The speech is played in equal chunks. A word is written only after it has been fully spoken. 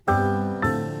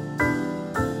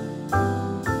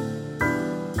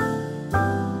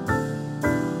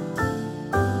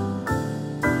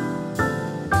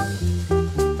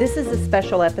is a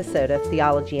special episode of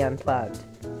Theology Unplugged.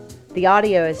 The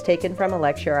audio is taken from a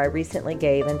lecture I recently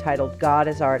gave entitled God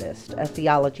as Artist, A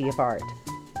Theology of Art.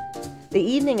 The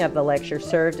evening of the lecture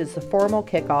served as the formal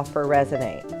kickoff for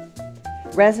Resonate.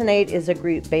 Resonate is a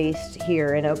group based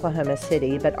here in Oklahoma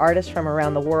City, but artists from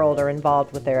around the world are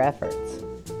involved with their efforts.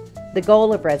 The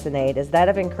goal of Resonate is that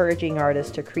of encouraging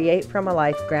artists to create from a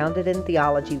life grounded in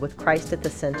theology with Christ at the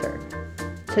center,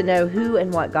 to know who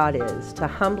and what God is, to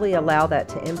humbly allow that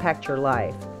to impact your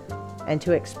life, and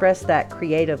to express that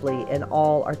creatively in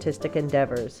all artistic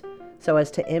endeavors so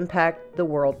as to impact the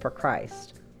world for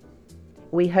Christ.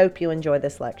 We hope you enjoy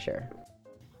this lecture.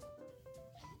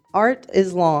 Art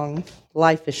is long,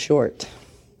 life is short.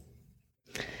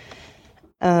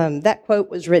 That quote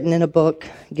was written in a book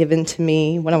given to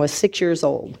me when I was 6 years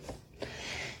old.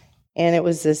 And it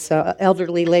was this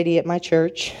elderly lady at my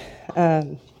church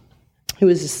who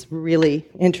was this really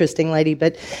interesting lady.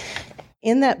 But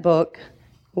in that book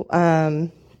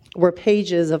were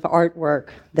pages of artwork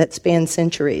that spanned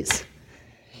centuries.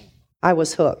 I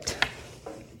was hooked.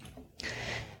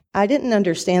 I didn't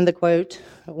understand the quote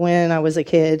when I was a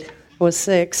kid. I was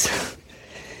 6.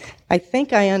 I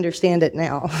think I understand it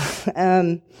now.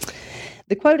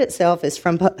 The quote itself is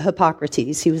from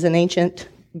Hippocrates. He was an ancient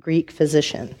Greek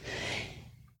physician.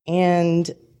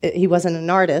 And he wasn't an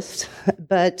artist,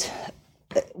 but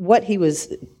what he was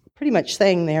pretty much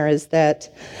saying there is that,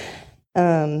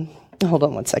 hold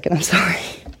on one second, I'm sorry.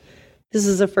 This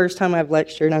is the first time I've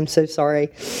lectured, I'm so sorry.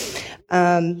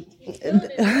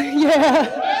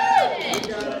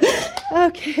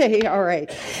 Okay, all right.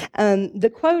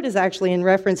 The quote is actually in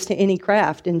reference to any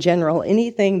craft in general,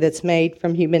 anything that's made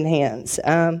from human hands,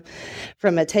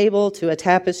 from a table to a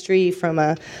tapestry, from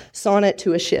a sonnet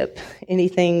to a ship.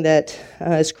 Anything that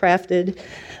is crafted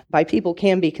by people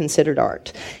can be considered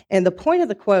art. And the point of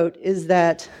the quote is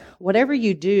that whatever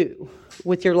you do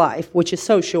with your life, which is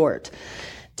so short,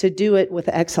 to do it with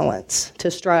excellence,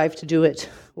 to strive to do it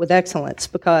with excellence,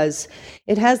 because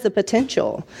it has the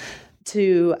potential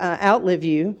to outlive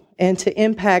you and to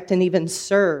impact and even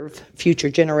serve future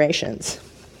generations.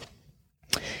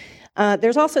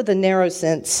 There's also the narrow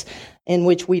sense in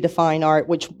which we define art,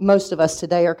 which most of us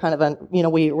today are kind of,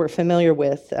 we're familiar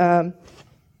with,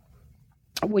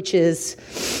 which is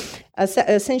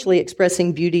essentially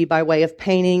expressing beauty by way of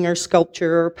painting or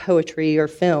sculpture or poetry or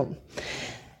film.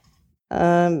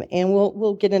 And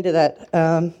we'll get into that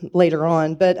later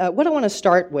on. But what I want to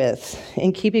start with,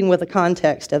 in keeping with the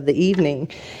context of the evening,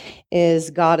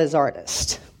 is God as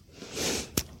artist.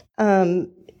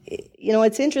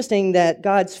 It's interesting that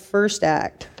God's first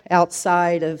act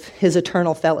outside of his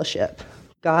eternal fellowship,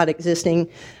 God existing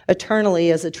eternally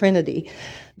as a Trinity,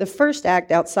 the first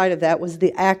act outside of that was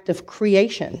the act of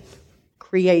creation,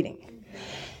 creating.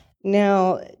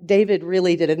 Now, David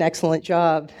really did an excellent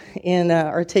job in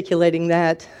articulating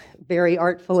that very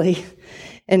artfully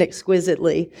and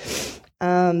exquisitely.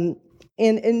 And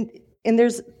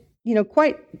there's,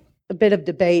 quite a bit of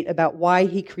debate about why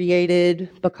he created,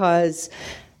 because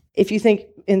if you think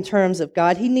in terms of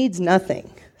God, he needs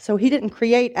nothing. So he didn't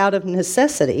create out of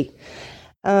necessity.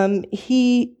 There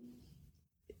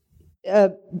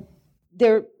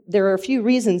are a few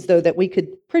reasons, though, that we could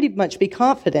pretty much be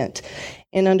confident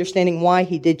in understanding why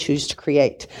he did choose to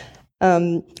create.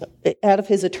 Out of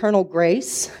his eternal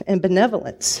grace and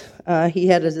benevolence, he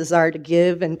had a desire to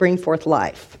give and bring forth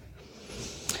life.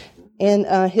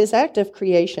 And his act of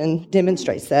creation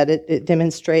demonstrates that. It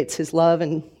demonstrates his love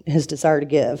and his desire to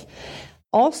give.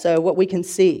 Also, what we can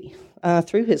see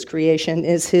through his creation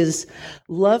is his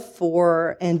love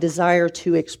for and desire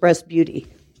to express beauty.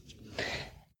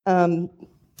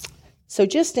 So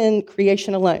just in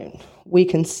creation alone, we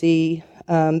can see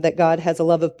that God has a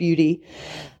love of beauty,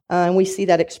 and we see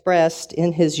that expressed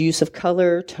in his use of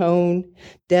color, tone,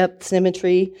 depth,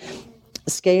 symmetry,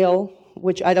 scale,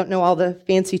 which I don't know all the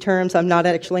fancy terms. I'm not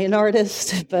actually an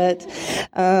artist, but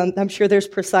I'm sure there's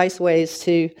precise ways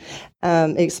to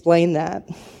explain that.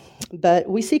 But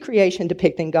we see creation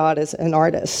depicting God as an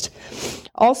artist.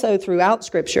 Also, throughout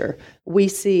Scripture, we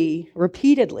see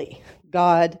repeatedly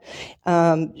God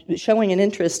showing an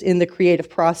interest in the creative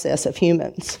process of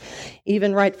humans.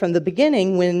 Even right from the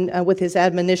beginning, when with his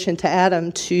admonition to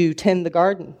Adam to tend the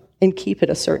garden and keep it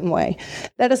a certain way.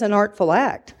 That is an artful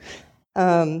act.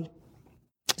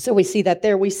 So we see that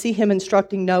there. We see him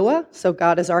instructing Noah, so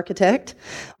God as architect,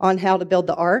 on how to build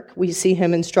the ark. We see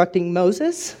him instructing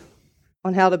Moses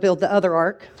on how to build the other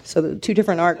ark, so the two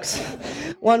different arks,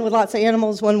 one with lots of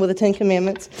animals, one with the Ten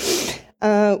Commandments.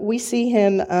 We see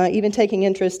him even taking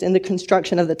interest in the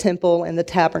construction of the temple and the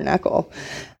tabernacle,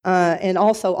 and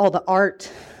also all the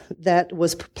art that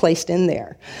was placed in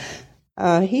there.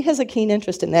 He has a keen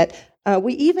interest in that.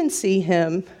 We even see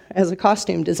him as a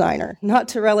costume designer, not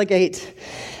to relegate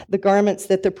the garments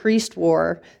that the priest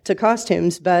wore to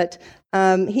costumes, but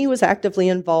he was actively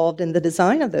involved in the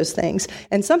design of those things.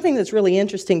 And something that's really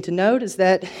interesting to note is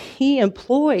that he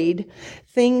employed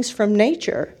things from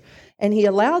nature, and he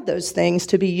allowed those things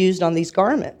to be used on these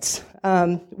garments.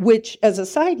 Which, as a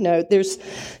side note, there's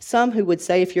some who would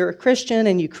say if you're a Christian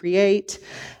and you create,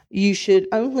 you should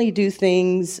only do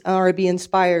things or be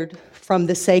inspired from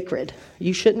the sacred.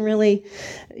 You shouldn't really,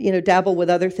 dabble with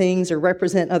other things or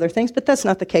represent other things, but that's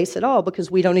not the case at all, because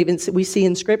we see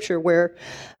in Scripture where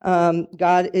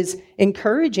God is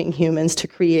encouraging humans to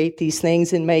create these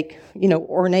things and make,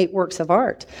 ornate works of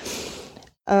art.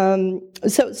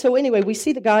 So anyway, we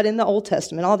see the God in the Old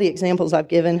Testament. All the examples I've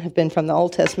given have been from the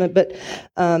Old Testament, but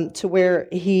to where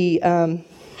he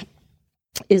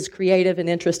is creative and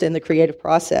interested in the creative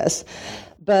process.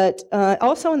 But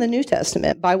also in the New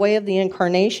Testament, by way of the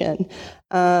incarnation,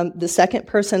 the second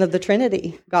person of the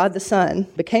Trinity, God the Son,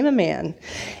 became a man.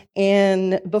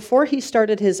 And before he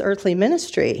started his earthly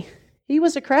ministry, he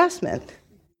was a craftsman.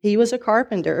 He was a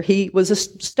carpenter. He was a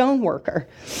stone worker.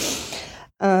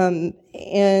 I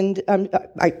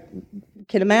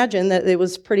can imagine that it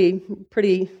was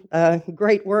pretty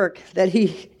great work that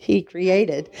he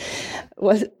created.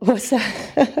 Was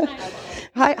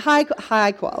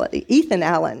high quality Ethan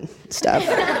Allen stuff.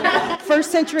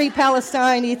 First century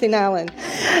Palestine, Ethan Allen.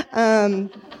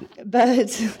 But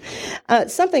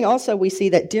something also we see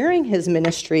that during his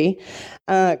ministry,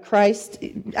 Christ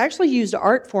actually used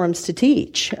art forms to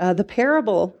teach. The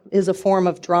parable is a form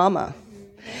of drama,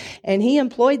 and he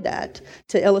employed that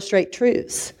to illustrate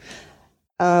truths.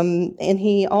 And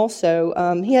he also,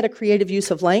 he had a creative use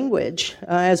of language,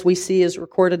 as we see is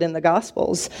recorded in the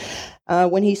Gospels.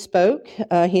 When he spoke,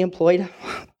 he employed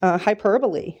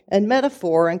hyperbole and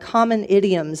metaphor and common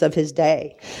idioms of his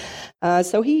day.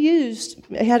 So he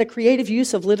had a creative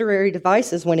use of literary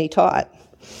devices when he taught.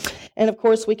 And of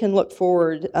course, we can look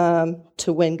forward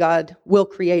to when God will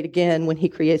create again, when he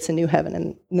creates a new heaven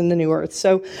and the new earth.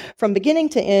 So from beginning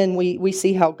to end, we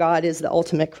see how God is the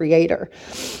ultimate creator.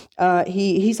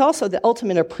 He's also the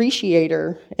ultimate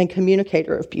appreciator and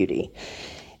communicator of beauty.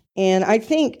 And I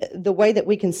think the way that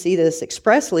we can see this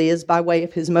expressly is by way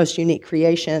of his most unique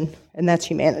creation, and that's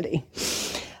humanity.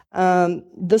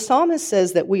 The psalmist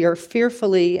says that we are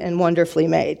fearfully and wonderfully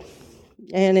made,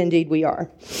 and indeed we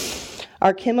are.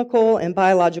 Our chemical and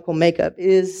biological makeup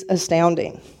is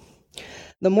astounding.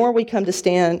 The more we come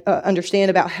to understand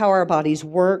about how our bodies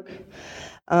work,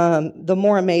 the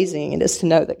more amazing it is to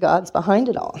know that God's behind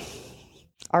it all.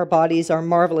 Our bodies are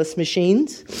marvelous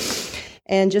machines,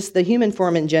 and just the human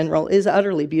form in general is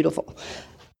utterly beautiful.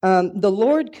 The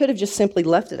Lord could have just simply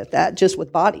left it at that, just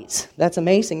with bodies. That's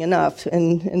amazing enough,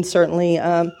 and certainly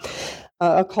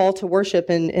a call to worship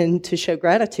and to show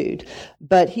gratitude.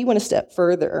 But he went a step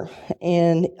further,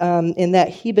 and in that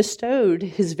he bestowed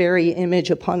his very image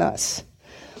upon us.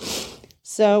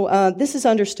 So this is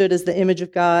understood as the image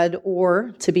of God,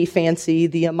 or to be fancy,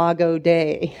 the imago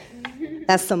Dei.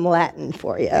 That's some Latin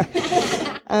for you.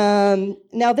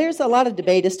 Now, there's a lot of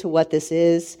debate as to what this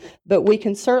is, but we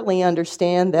can certainly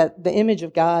understand that the image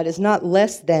of God is not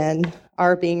less than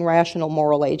our being rational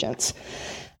moral agents.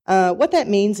 What that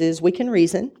means is we can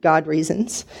reason, God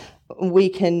reasons. We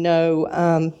can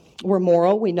know we're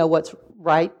moral, we know what's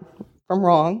right from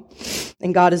wrong,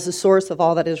 and God is the source of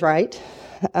all that is right.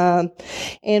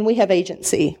 And we have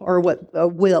agency, or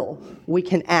will. We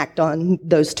can act on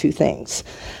those two things.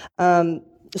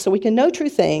 So we can know true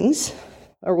things,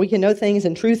 or we can know things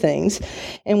and true things,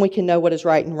 and we can know what is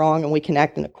right and wrong, and we can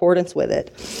act in accordance with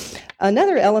it.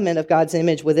 Another element of God's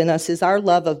image within us is our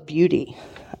love of beauty,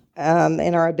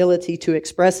 and our ability to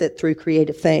express it through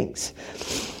creative things.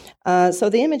 So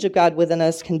the image of God within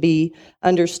us can be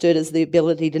understood as the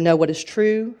ability to know what is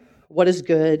true, what is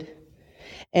good,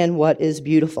 and what is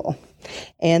beautiful,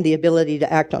 and the ability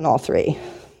to act on all three.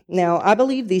 Now, I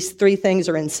believe these three things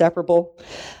are inseparable.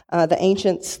 The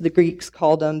ancients, the Greeks,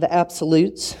 called them the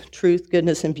absolutes: truth,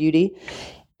 goodness, and beauty.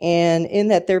 And in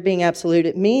that they're being absolute,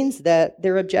 it means that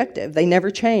they're objective. They never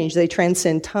change. They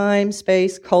transcend time,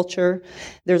 space, culture.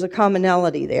 There's a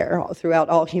commonality there throughout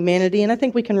all humanity. And I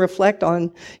think we can reflect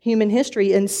on human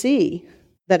history and see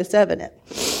that it's evident.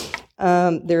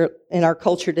 There, in our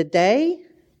culture today,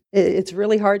 it's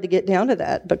really hard to get down to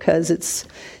that because it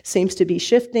seems to be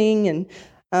shifting. And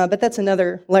but that's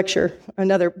another lecture,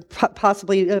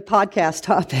 possibly a podcast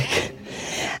topic.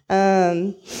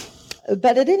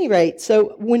 But at any rate,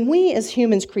 so when we as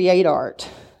humans create art,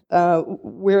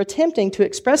 we're attempting to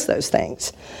express those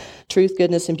things, truth,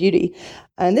 goodness, and beauty.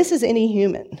 And this is any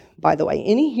human, by the way.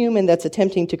 Any human that's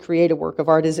attempting to create a work of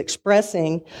art is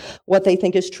expressing what they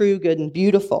think is true, good, and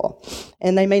beautiful.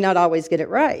 And they may not always get it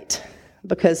right,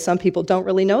 because some people don't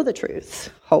really know the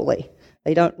truth wholly.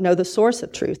 They don't know the source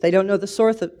of truth. They don't know the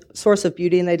source of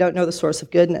beauty, and they don't know the source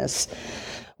of goodness,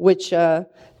 which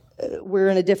we're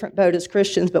in a different boat as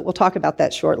Christians, but we'll talk about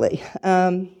that shortly.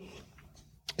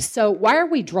 So why are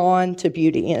we drawn to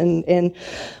beauty, and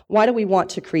why do we want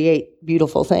to create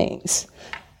beautiful things?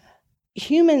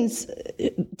 Humans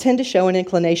tend to show an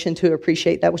inclination to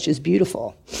appreciate that which is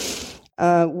beautiful.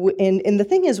 And the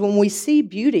thing is, when we see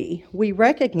beauty, we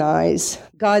recognize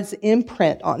God's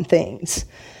imprint on things.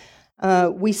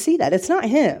 We see that. It's not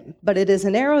him, but it is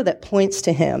an arrow that points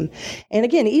to him. And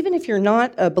again, even if you're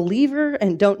not a believer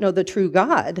and don't know the true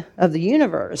God of the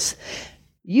universe,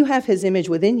 you have his image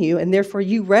within you, and therefore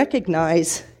you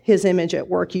recognize his image at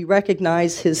work. You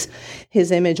recognize his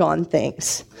image on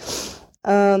things.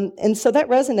 And so that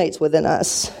resonates within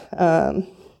us.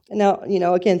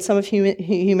 Now, again, some of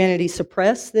humanity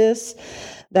suppress this,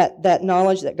 that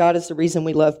knowledge that God is the reason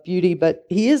we love beauty, but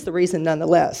he is the reason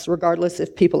nonetheless, regardless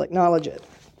if people acknowledge it.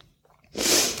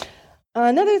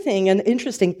 Another thing, an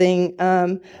interesting thing,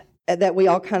 that we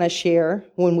all kind of share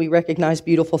when we recognize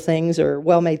beautiful things or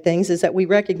well-made things is that we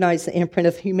recognize the imprint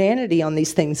of humanity on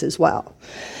these things as well.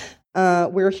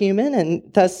 We're human and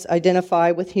thus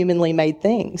identify with humanly made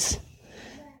things.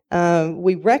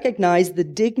 We recognize the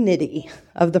dignity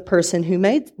of the person who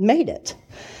made it.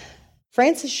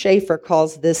 Francis Schaeffer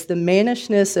calls this the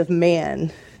mannishness of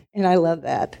man, and I love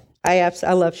that.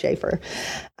 I love Schaeffer.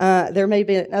 There may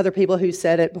be other people who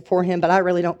said it before him, but I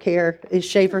really don't care. It's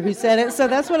Schaeffer who said it, so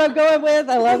that's what I'm going with.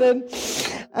 I love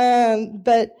him.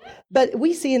 But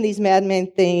we see in these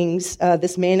madman things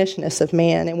this mannishness of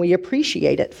man, and we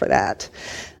appreciate it for that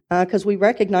because we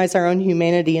recognize our own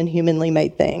humanity in humanly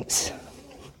made things.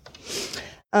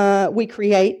 We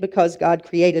create because God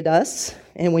created us,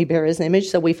 and we bear his image,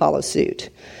 so we follow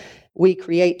suit. We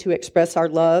create to express our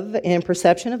love and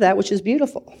perception of that which is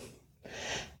beautiful.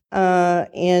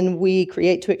 And we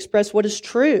create to express what is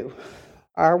true.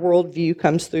 Our worldview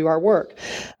comes through our work.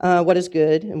 What is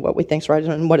good and what we think is right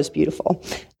and what is beautiful.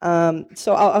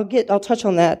 So I'll touch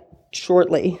on that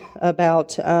shortly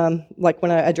about like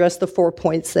when I address the 4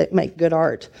 points that make good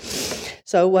art.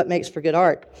 So what makes for good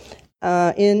art?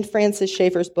 In Francis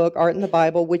Schaeffer's book, Art in the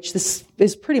Bible, which this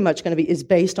is pretty much going to be, is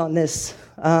based on this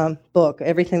book.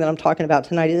 Everything that I'm talking about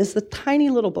tonight is a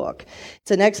tiny little book. It's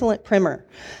an excellent primer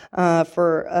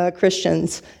for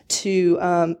Christians to,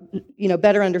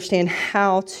 better understand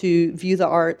how to view the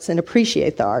arts and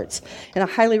appreciate the arts. And I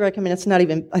highly recommend. It's not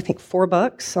even, I think,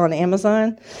 $4 on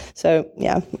Amazon. So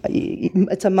yeah,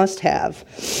 it's a must-have.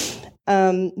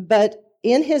 But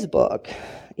in his book,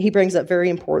 he brings up very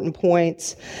important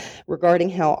points regarding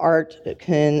how art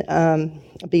can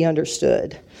be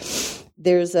understood.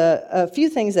 There's a few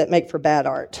things that make for bad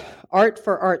art. Art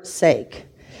for art's sake.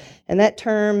 And that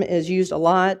term is used a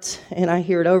lot, and I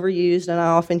hear it overused, and I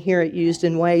often hear it used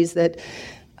in ways that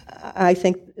I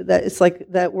think that it's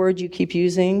like that word you keep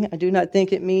using. I do not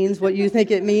think it means what you think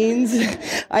it means.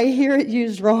 I hear it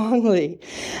used wrongly.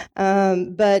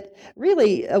 But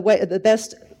really, the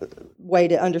best way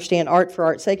to understand art for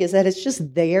art's sake is that it's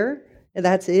just there, and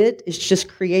that's it. It's just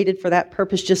created for that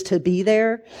purpose, just to be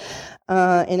there.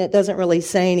 And it doesn't really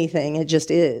say anything. It just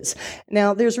is.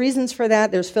 Now, there's reasons for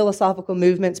that. There's philosophical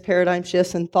movements, paradigm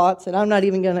shifts, and thoughts that I'm not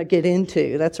even going to get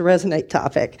into. That's a Resonate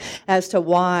topic as to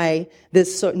why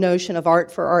this notion of art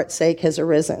for art's sake has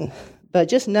arisen. But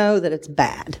just know that it's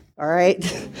bad, all right?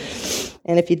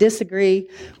 And if you disagree,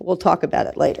 we'll talk about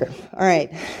it later. All right.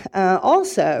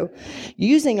 Also,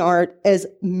 using art as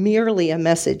merely a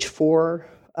message or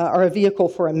a vehicle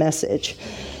for a message.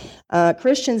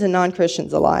 Christians and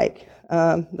non-Christians alike,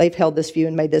 they've held this view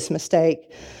and made this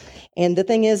mistake. And the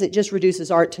thing is, it just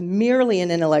reduces art to merely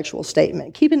an intellectual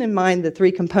statement. Keeping in mind the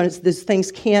three components, these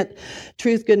things can't,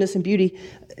 truth, goodness, and beauty,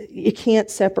 you can't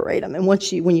separate them. And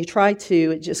when you try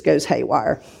to, it just goes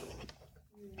haywire.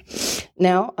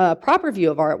 Now, a proper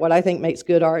view of art, what I think makes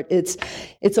good art, it's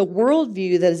a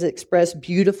worldview that is expressed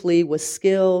beautifully with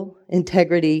skill,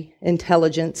 integrity,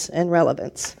 intelligence, and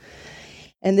relevance.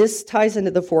 And this ties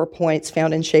into the 4 points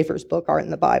found in Schaeffer's book, Art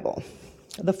in the Bible.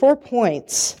 The 4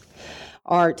 points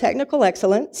are technical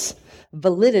excellence,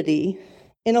 validity,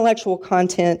 intellectual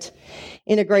content,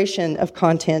 integration of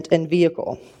content, and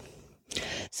vehicle.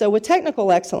 So with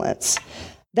technical excellence,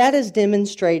 that is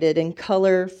demonstrated in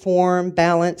color, form,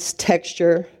 balance,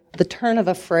 texture, the turn of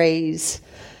a phrase,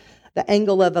 the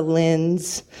angle of a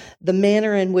lens, the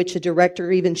manner in which a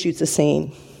director even shoots a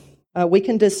scene. We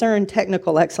can discern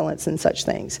technical excellence in such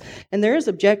things. And there is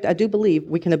I do believe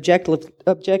we can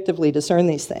objectively discern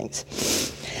these things.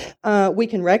 We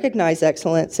can recognize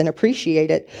excellence and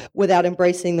appreciate it without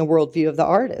embracing the worldview of the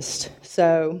artist.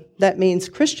 So that means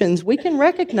Christians, we can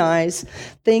recognize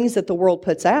things that the world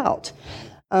puts out.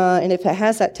 And if it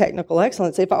has that technical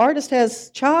excellence, if an artist has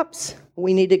chops,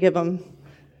 we need to give them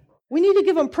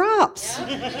props.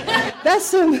 That's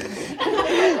some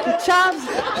chops.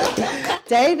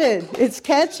 David, it's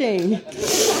catching.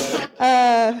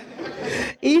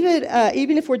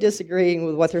 Even if we're disagreeing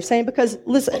with what they're saying, because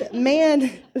listen,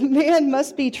 man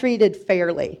must be treated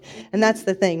fairly, and that's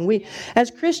the thing. We,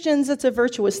 as Christians, it's a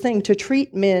virtuous thing to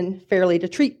treat men fairly, to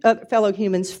treat fellow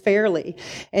humans fairly,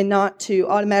 and not to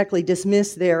automatically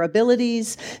dismiss their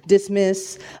abilities,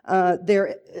 dismiss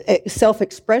their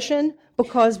self-expression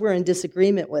because we're in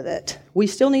disagreement with it. We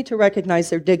still need to recognize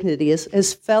their dignity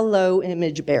as fellow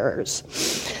image bearers.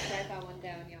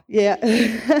 Yeah.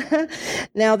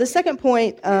 Now, the second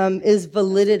point is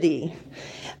validity.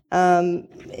 And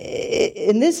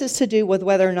this is to do with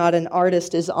whether or not an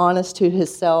artist is honest to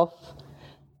himself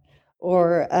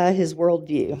or his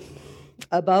worldview.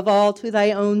 Above all, to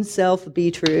thy own self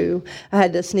be true. I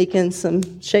had to sneak in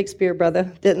some Shakespeare,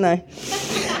 brother, didn't I?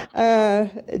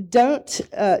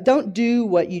 Don't do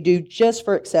what you do just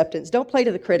for acceptance. Don't play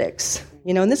to the critics.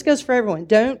 And this goes for everyone.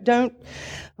 Don't.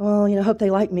 Well, hope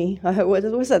they like me. What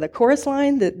was that? The chorus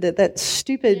line that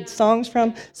stupid song's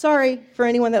from. Sorry for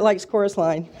anyone that likes chorus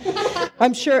line.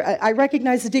 I'm sure I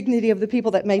recognize the dignity of the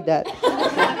people that made that,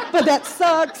 but that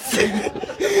sucks.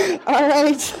 All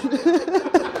right.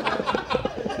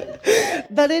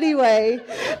 But anyway,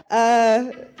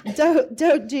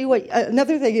 don't do what.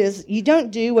 Another thing is, you don't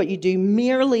do what you do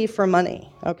merely for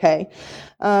money. Okay,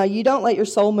 you don't let your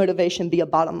sole motivation be a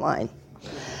bottom line.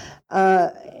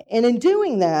 And in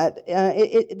doing that,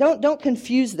 don't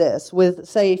confuse this with,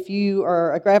 say, if you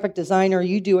are a graphic designer,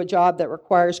 you do a job that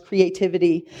requires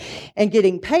creativity and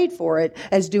getting paid for it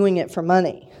as doing it for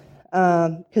money.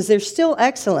 Because there's still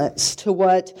excellence to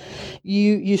what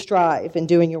you strive in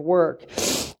doing your work.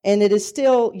 And it is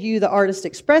still you, the artist,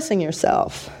 expressing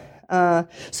yourself.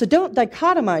 So don't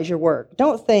dichotomize your work.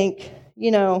 Don't think,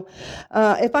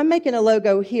 if I'm making a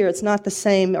logo here, it's not the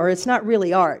same, or it's not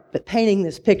really art, but painting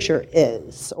this picture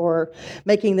is, or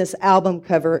making this album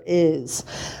cover is.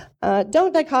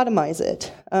 Don't dichotomize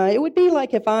it. It would be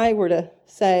like if I were to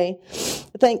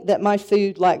think that my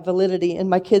food lacked validity, and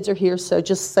my kids are here, so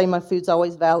just say my food's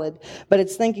always valid. But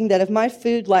it's thinking that if my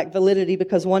food lacked validity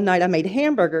because one night I made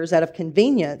hamburgers out of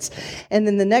convenience, and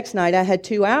then the next night I had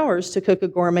 2 hours to cook a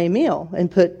gourmet meal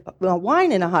and put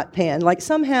wine in a hot pan, like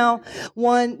somehow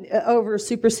one over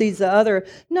supersedes the other.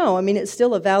 No, it's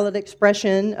still a valid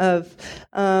expression of,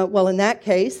 in that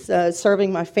case,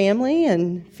 serving my family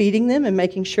and feeding them and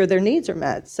making sure their needs are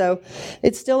met. So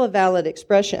it's still a valid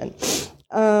expression.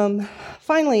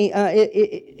 Finally,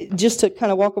 just to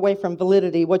kind of walk away from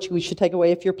validity, what we should take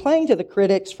away, if you're playing to the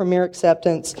critics for mere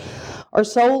acceptance or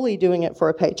solely doing it for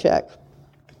a paycheck,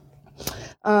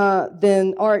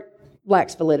 then art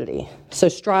lacks validity. So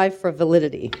strive for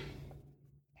validity.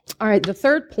 All right, the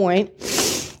third point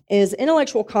is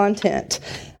intellectual content.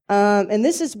 And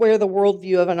this is where the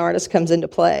worldview of an artist comes into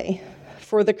play.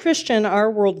 For the Christian, our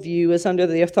worldview is under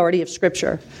the authority of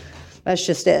Scripture. That's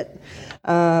just it.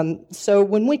 So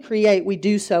when we create, we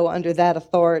do so under that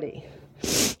authority.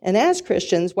 And as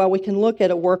Christians, while we can look at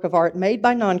a work of art made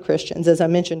by non-Christians, as I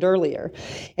mentioned earlier,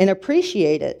 and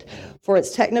appreciate it for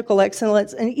its technical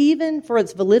excellence and even for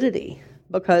its validity,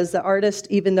 because the artist,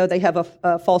 even though they have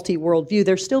a faulty worldview,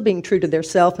 they're still being true to their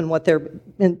self and what their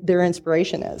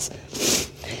inspiration is.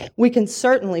 We can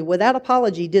certainly, without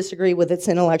apology, disagree with its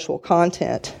intellectual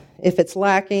content, if it's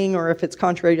lacking or if it's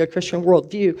contrary to a Christian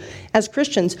worldview. As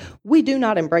Christians, we do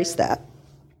not embrace that.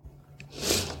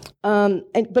 And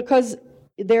because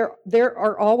there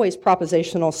are always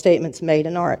propositional statements made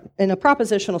in art. And a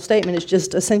propositional statement is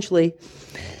just essentially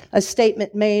a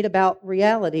statement made about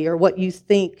reality or what you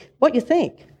think,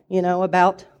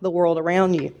 about the world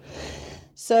around you.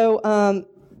 So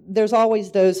there's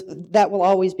always those that will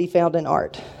always be found in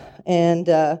art. And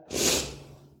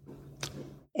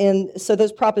so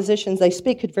those propositions they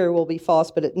speak could very well be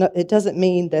false, but it doesn't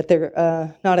mean that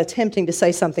they're not attempting to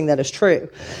say something that is true.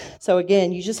 So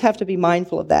again, you just have to be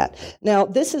mindful of that. Now,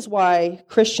 this is why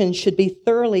Christians should be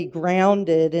thoroughly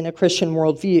grounded in a Christian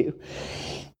worldview.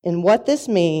 And what this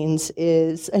means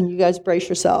is, and you guys brace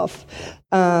yourself,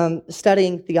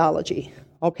 studying theology,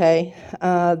 okay?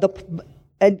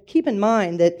 And keep in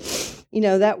mind that,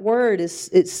 that word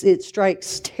it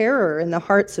strikes terror in the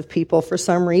hearts of people for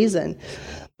some reason.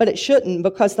 but it shouldn't,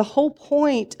 because the whole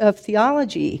point of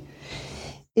theology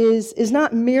is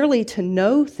not merely to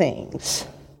know things,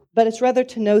 but it's rather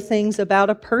to know things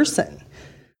about a person,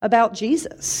 about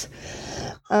Jesus.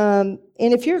 And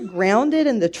if you're grounded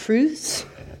in the truths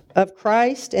of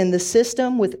Christ and the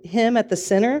system with Him at the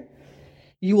center,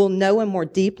 you will know Him more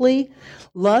deeply,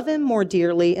 love Him more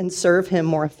dearly, and serve Him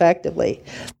more effectively.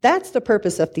 That's the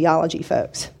purpose of theology,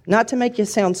 folks. Not to make you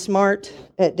sound smart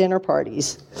at dinner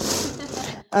parties.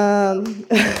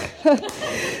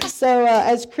 So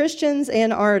as Christians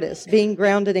and artists, being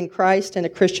grounded in Christ and a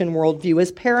Christian worldview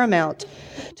is paramount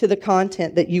to the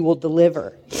content that you will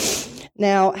deliver.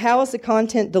 Now, how is the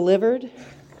content delivered?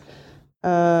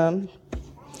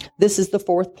 This is the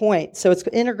fourth point. So it's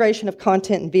integration of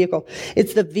content and vehicle.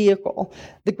 It's the vehicle.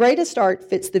 The greatest art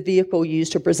fits the vehicle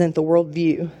used to present the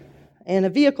worldview. And a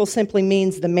vehicle simply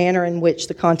means the manner in which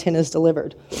the content is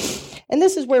delivered. And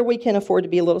this is where we can afford to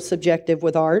be a little subjective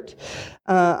with art.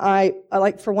 I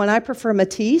prefer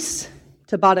Matisse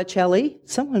to Botticelli.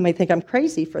 Someone may think I'm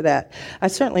crazy for that. I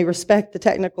certainly respect the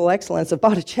technical excellence of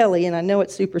Botticelli, and I know it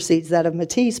supersedes that of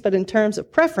Matisse, but in terms of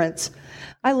preference,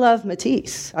 I love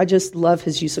Matisse. I just love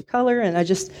his use of color, and I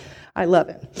love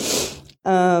him.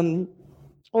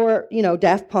 Or,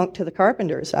 Daft Punk to the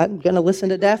Carpenters. I'm going to listen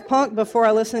to Daft Punk before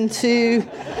I listen to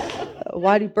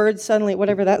Why Do Birds Suddenly,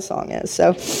 whatever that song is.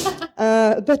 So,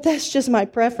 but that's just my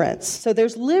preference. So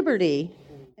there's liberty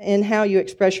in how you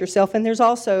express yourself, and there's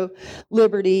also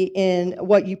liberty in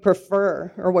what you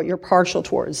prefer or what you're partial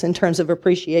towards in terms of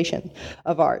appreciation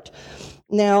of art.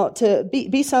 Now,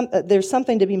 there's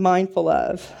something to be mindful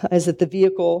of, is that the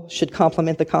vehicle should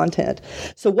complement the content.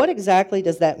 So what exactly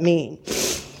does that mean?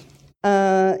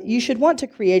 You should want to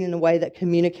create in a way that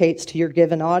communicates to your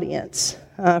given audience.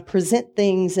 Present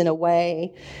things in a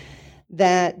way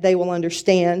that they will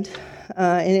understand,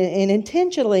 and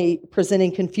intentionally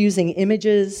presenting confusing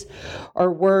images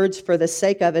or words for the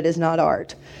sake of it is not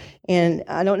art. And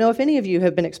I don't know if any of you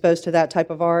have been exposed to that type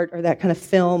of art or that kind of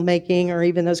film making or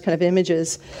even those kind of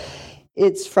images.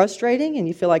 It's frustrating and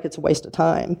you feel like it's a waste of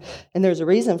time. And there's a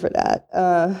reason for that,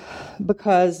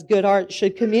 because good art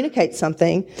should communicate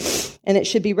something, and it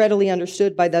should be readily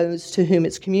understood by those to whom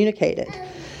it's communicated.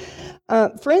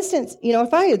 For instance,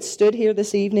 if I had stood here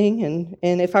this evening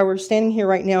and if I were standing here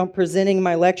right now presenting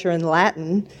my lecture in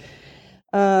Latin,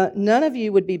 none of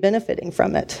you would be benefiting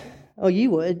from it. Oh, you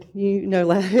would. You know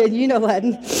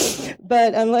Latin.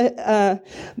 But and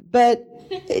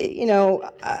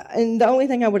the only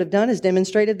thing I would have done is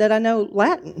demonstrated that I know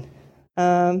Latin.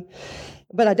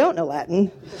 But I don't know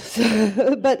Latin.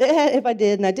 But if I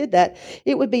did, and I did that,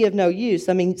 it would be of no use.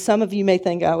 I mean, some of you may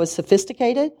think I was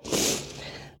sophisticated.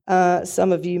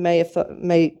 Some of you may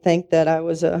think that I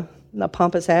was a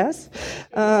pompous ass.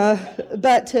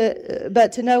 But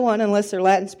to no one, unless they're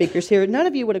Latin speakers here, none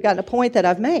of you would have gotten a point that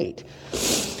I've made.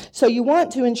 So you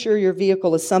want to ensure your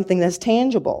vehicle is something that's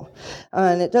tangible.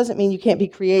 And it doesn't mean you can't be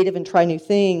creative and try new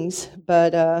things,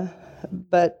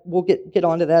 but we'll get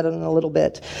onto that in a little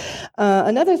bit.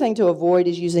 Another thing to avoid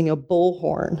is using a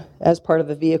bullhorn as part of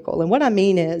a vehicle. And what I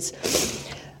mean is,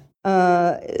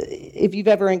 if you've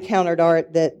ever encountered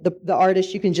art, that the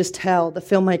artist, you can just tell, the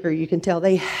filmmaker, you can tell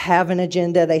they have an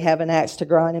agenda, they have an axe to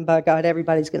grind, and by God,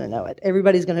 everybody's going to know it.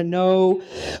 Everybody's going to know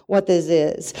what this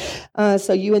is.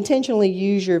 So you intentionally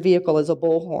use your vehicle as a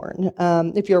bullhorn.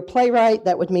 If you're a playwright,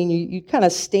 that would mean you kind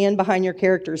of stand behind your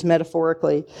characters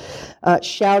metaphorically,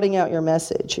 shouting out your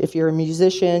message. If you're a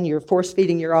musician, you're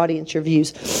force-feeding your audience your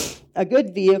views. A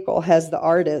good vehicle has the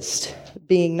artist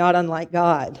being not unlike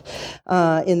God,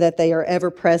 in that they are ever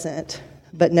present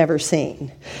but never seen.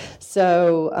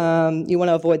 So you want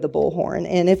to avoid the bullhorn.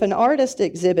 And if an artist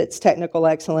exhibits technical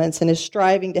excellence and is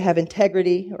striving to have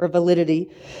integrity or validity,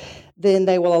 then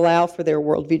they will allow for their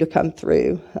worldview to come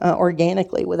through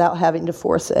organically without having to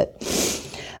force it.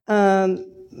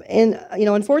 And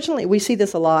unfortunately, we see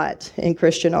this a lot in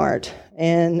Christian art,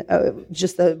 and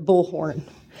just the bullhorn.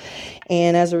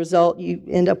 And as a result, you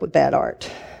end up with bad art.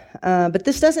 But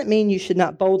this doesn't mean you should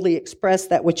not boldly express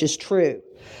that which is true.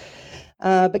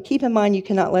 But keep in mind, you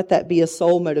cannot let that be a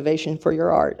sole motivation for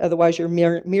your art. Otherwise, you're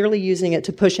merely using it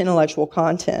to push intellectual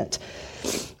content.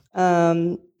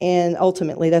 And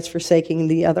ultimately, that's forsaking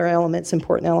the other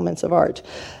important elements of art.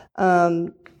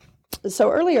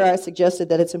 So earlier, I suggested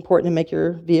that it's important to make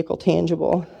your vehicle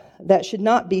tangible. That should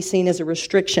not be seen as a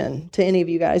restriction to any of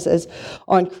you guys as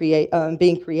on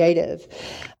being creative.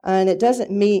 And it doesn't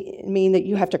mean that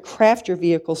you have to craft your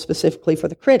vehicle specifically for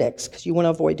the critics, because you want to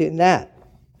avoid doing that,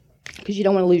 because you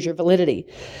don't want to lose your validity.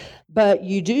 But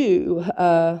you do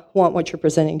want what you're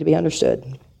presenting to be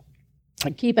understood.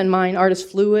 Keep in mind, art is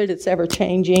fluid, it's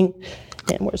ever-changing.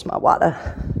 And where's my water?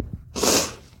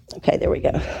 Okay, there we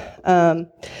go.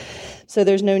 So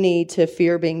there's no need to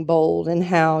fear being bold in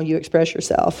how you express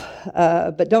yourself.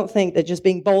 But don't think that just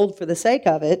being bold for the sake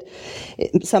of it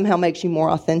somehow makes you more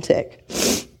authentic.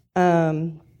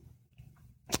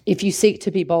 If you seek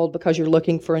to be bold because you're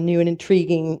looking for a new and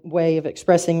intriguing way of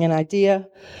expressing an idea,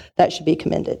 that should be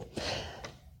commended.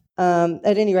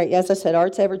 At any rate, as I said,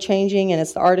 art's ever-changing, and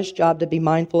it's the artist's job to be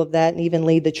mindful of that and even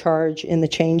lead the charge in the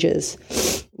changes.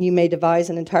 You may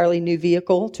devise an entirely new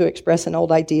vehicle to express an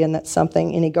old idea, and that's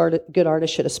something any good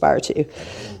artist should aspire to.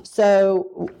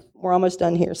 So we're almost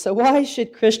done here. So why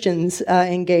should Christians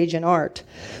engage in art?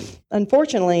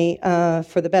 Unfortunately,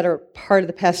 for the better part of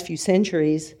the past few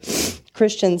centuries,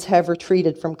 Christians have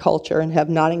retreated from culture and have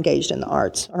not engaged in the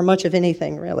arts, or much of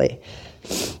anything, really.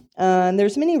 And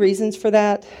there's many reasons for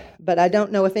that, but I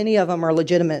don't know if any of them are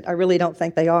legitimate. I really don't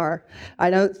think they are.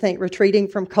 I don't think retreating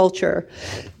from culture,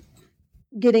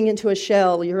 getting into a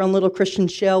shell, your own little Christian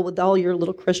shell with all your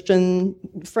little Christian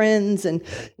friends and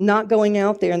not going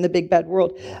out there in the big bad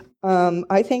world,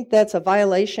 I think that's a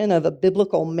violation of a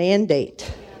biblical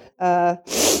mandate.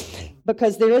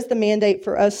 Because there is the mandate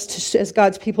for us as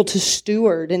God's people to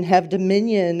steward and have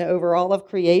dominion over all of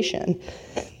creation.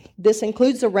 This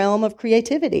includes the realm of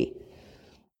creativity.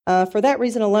 For that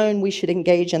reason alone, we should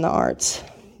engage in the arts.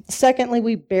 Secondly,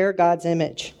 we bear God's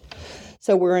image.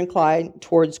 So we're inclined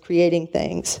towards creating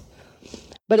things.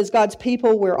 But as God's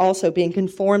people, we're also being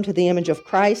conformed to the image of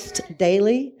Christ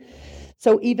daily.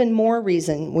 So even more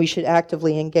reason we should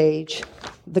actively engage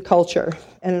the culture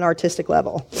at an artistic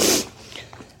level.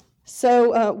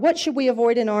 So what should we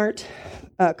avoid in art?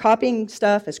 Copying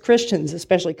stuff, as Christians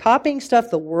especially, copying stuff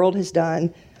the world has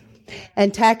done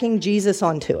and tacking Jesus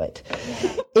onto it.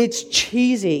 It's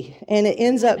cheesy, and it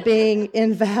ends up being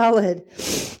invalid.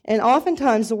 And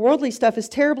oftentimes, the worldly stuff is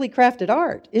terribly crafted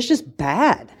art. It's just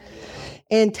bad.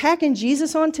 And tacking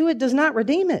Jesus onto it does not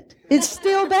redeem it. It's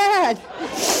still bad.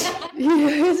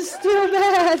 It's still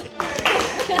bad.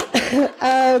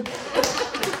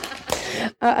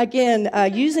 Again,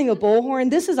 using a bullhorn,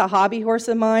 this is a hobby horse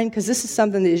of mine because this is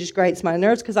something that just grates my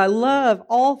nerves because I love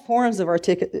all forms of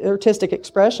artistic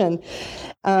expression.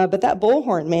 But that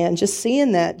bullhorn, man, just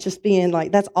seeing that, just being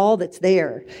like, that's all that's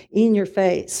there in your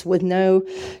face with no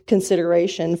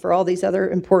consideration for all these other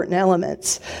important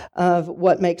elements of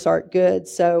what makes art good.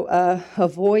 So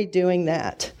avoid doing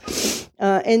that.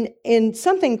 And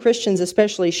something Christians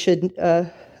especially should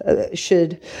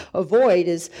avoid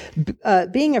is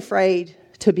being afraid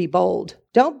to be bold.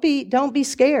 Don't be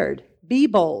scared. Be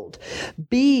bold.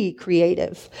 Be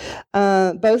creative.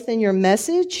 Both in your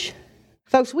message,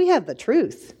 folks, we have the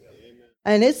truth.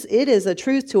 And it is a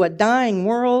truth to a dying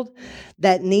world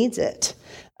that needs it.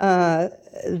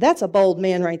 That's a bold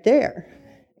man right there.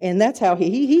 And that's how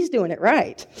he's doing it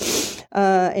right.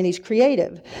 And he's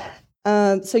creative.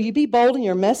 So you be bold in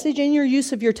your message and your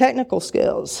use of your technical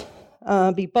skills.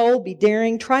 Be bold, be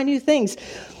daring, try new things.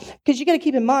 Because you got to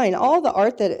keep in mind, all the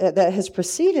art that has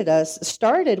preceded us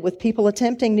started with people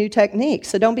attempting new techniques.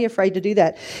 So don't be afraid to do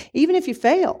that. Even if you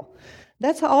fail,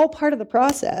 that's all part of the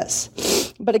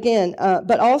process. But again,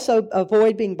 but also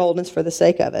avoid being boldness for the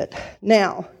sake of it.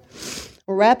 Now,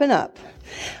 we're wrapping up.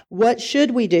 What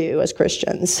should we do as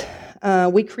Christians?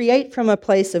 We create from a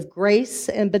place of grace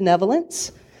and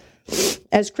benevolence.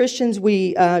 As Christians,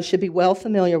 we should be well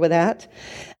familiar with that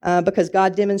because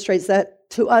God demonstrates that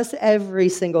to us every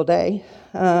single day.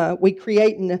 We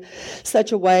create in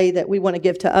such a way that we want to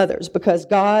give to others because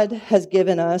God has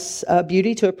given us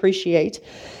beauty to appreciate,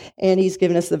 and He's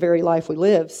given us the very life we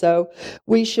live. So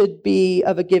we should be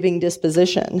of a giving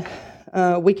disposition.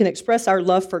 We can express our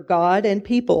love for God and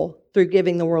people through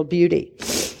giving the world beauty.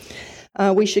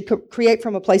 We should create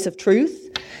from a place of truth.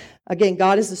 Again,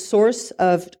 God is the source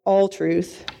of all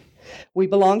truth. We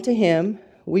belong to Him.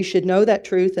 We should know that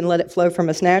truth and let it flow from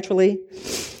us naturally.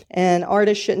 And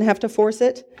artists shouldn't have to force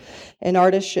it. And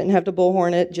artists shouldn't have to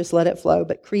bullhorn it. Just let it flow.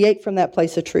 But create from that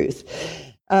place of truth.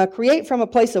 Create from a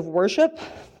place of worship.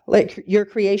 Let your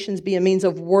creations be a means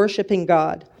of worshiping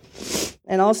God.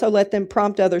 And also let them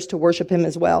prompt others to worship Him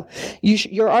as well.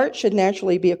 Your art should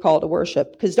naturally be a call to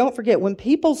worship. Because don't forget, when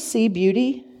people see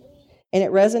beauty and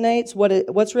it resonates,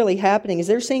 what's really happening is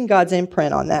they're seeing God's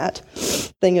imprint on that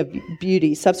thing of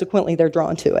beauty. Subsequently, they're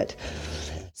drawn to it.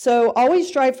 So always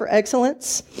strive for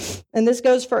excellence, and this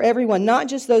goes for everyone, not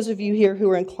just those of you here who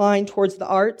are inclined towards the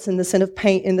arts in the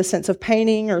sense of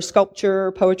painting or sculpture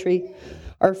or poetry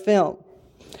or film.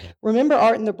 Remember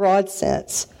art in the broad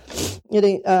sense,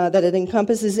 that it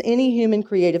encompasses any human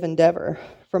creative endeavor,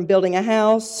 from building a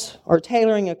house or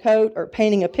tailoring a coat or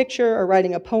painting a picture or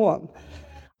writing a poem.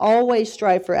 Always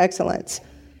strive for excellence,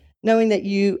 knowing that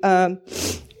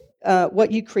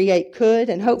what you create could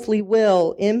and hopefully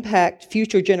will impact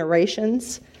future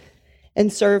generations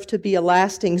and serve to be a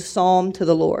lasting psalm to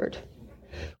the Lord.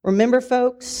 Remember,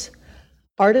 folks,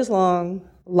 art is long,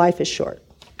 life is short.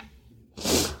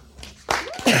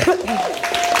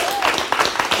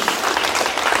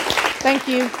 Thank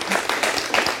you.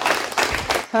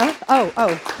 Huh?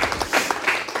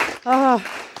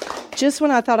 Just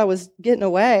when I thought I was getting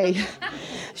away,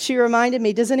 she reminded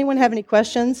me, does anyone have any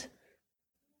questions?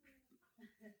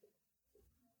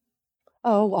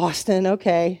 Oh, Austin,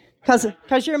 okay.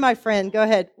 Because you're my friend. Go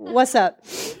ahead. What's up? What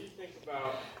do you think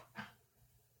about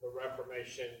the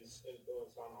Reformation's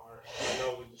influence on art? I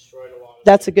know we destroyed a lot of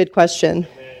That's a good question. And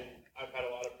then I've had a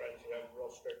lot of friends who have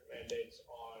real strict mandates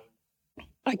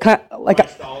on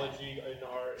Christology in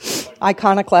art.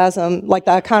 Iconoclasm, like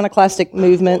the iconoclastic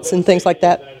movements and things like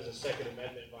that. That is a Second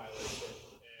Amendment violation,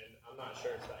 and I'm not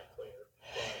sure it's that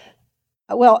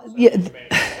clear. Well, yeah,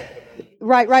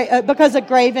 right, because of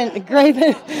graven.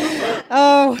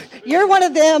 Oh, you're one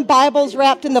of them Bibles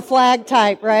wrapped in the flag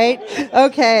type, right?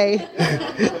 Okay.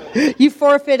 You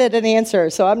forfeited an answer,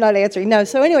 so I'm not answering. No,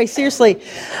 so anyway, seriously,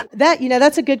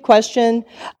 that's a good question.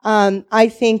 I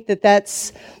think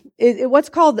that's what's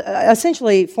called,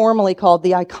 essentially formally called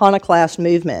the iconoclast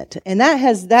movement. And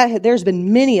there's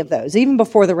been many of those, even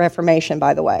before the Reformation,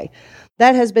 by the way.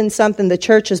 That has been something the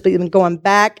church has been going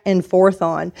back and forth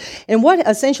on. And what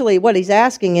he's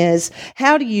asking is,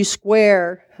 how do you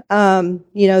square,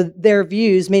 their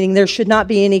views, meaning there should not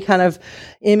be any kind of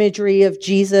imagery of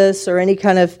Jesus or any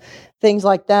kind of things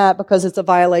like that because it's a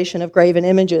violation of graven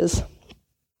images.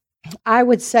 I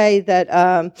would say that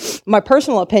my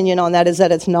personal opinion on that is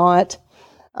that it's not,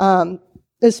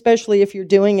 especially if you're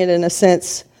doing it in a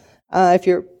sense,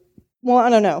 well,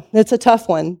 I don't know. It's a tough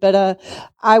one, but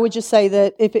I would just say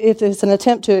that if it's an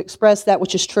attempt to express that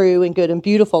which is true and good and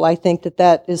beautiful, I think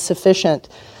that is sufficient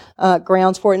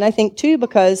grounds for it. And I think, too,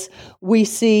 because we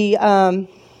see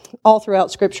all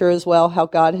throughout Scripture as well how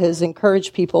God has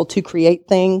encouraged people to create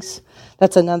things.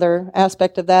 That's another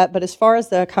aspect of that. But as far as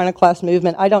the iconoclast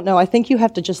movement, I don't know. I think you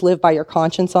have to just live by your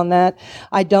conscience on that.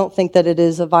 I don't think that it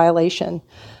is a violation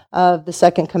of the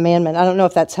second commandment. I don't know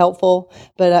if that's helpful,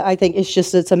 but I think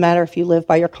it's a matter if you live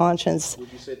by your conscience.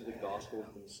 Would you say that the Gospels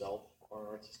themselves are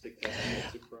artistic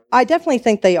testaments of Christ? I definitely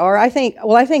think they are. I think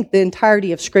the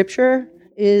entirety of Scripture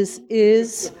is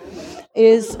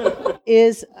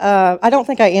I don't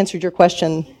think I answered your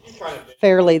question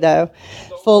fairly, though,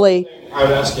 fully. I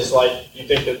would ask is, you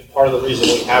think that part of the reason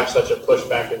we have such a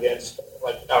pushback against,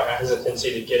 our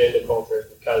hesitancy to get into culture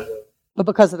is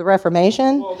because of the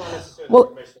Reformation? Well, not necessarily the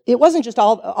Reformation. It wasn't just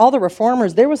all the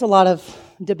reformers. There was a lot of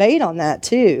debate on that,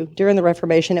 too, during the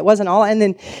Reformation. It wasn't all. And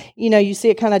then, you see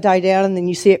it kind of die down, and then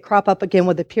you see it crop up again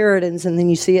with the Puritans, and then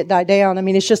you see it die down. I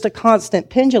mean, it's just a constant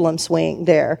pendulum swing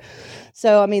there.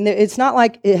 So, I mean, it's not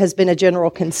like it has been a general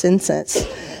consensus.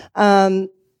 I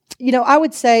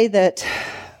would say that,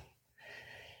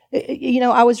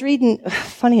 I was reading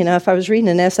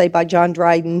an essay by John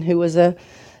Dryden, who was a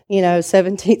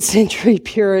 17th century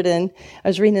Puritan. I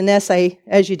was reading an essay,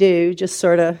 as you do, just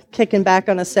sort of kicking back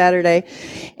on a Saturday.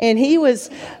 And he was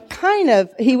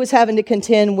having to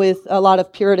contend with a lot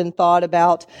of Puritan thought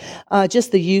about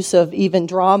just the use of even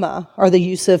drama or the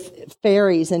use of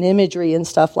fairies and imagery and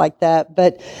stuff like that.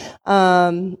 But,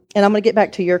 and I'm going to get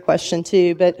back to your question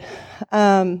too, but,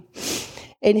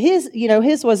 and his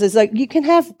was like you can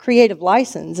have creative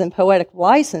license and poetic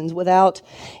license without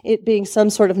it being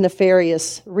some sort of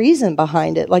nefarious reason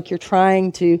behind it, like you're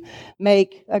trying to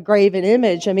make a graven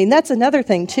image. I mean, that's another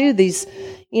thing too. These,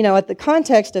 at the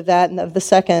context of that and of the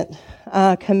second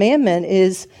commandment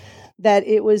is that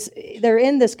they're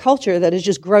in this culture that is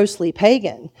just grossly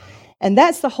pagan, and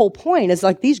that's the whole point. Is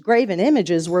like these graven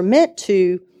images were meant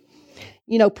to,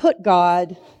 put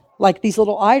God like these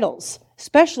little idols.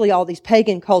 Especially all these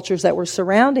pagan cultures that were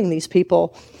surrounding these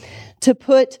people, to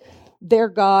put their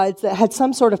gods that had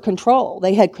some sort of control.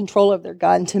 They had control of their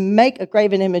God. And to make a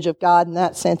graven image of God in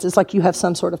that sense is like you have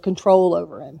some sort of control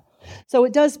over him. So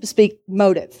it does speak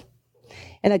motive.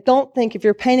 And I don't think if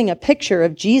you're painting a picture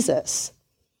of Jesus,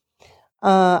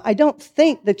 I don't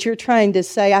think that you're trying to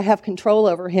say, I have control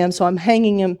over him, so I'm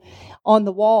hanging him on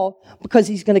the wall because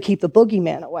he's going to keep the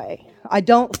boogeyman away. I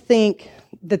don't think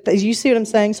that, you see what I'm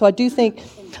saying? So I do think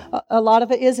a lot of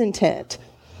it is intent.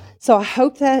 So I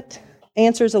hope that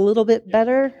answers a little bit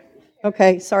better.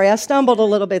 Okay, sorry, I stumbled a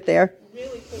little bit there.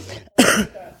 Really quickly,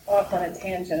 off on a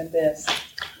tangent of this.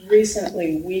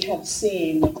 Recently, we have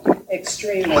seen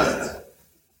extremists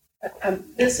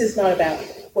This is not about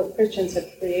what Christians have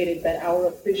created, but our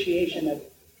appreciation of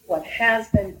what has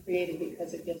been created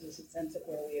because it gives us a sense of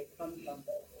where we have come from.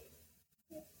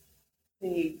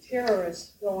 The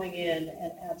terrorists going in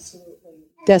and absolutely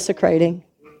Desecrating.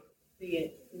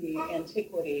 the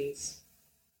antiquities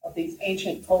of these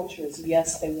ancient cultures.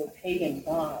 Yes, they were pagan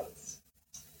gods.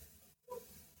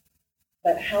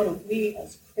 But how do we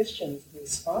as Christians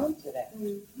respond to that?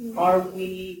 Are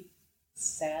we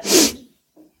saddened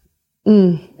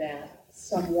that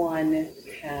someone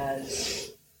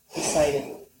has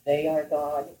decided they are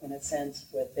God in a sense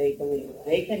where they believe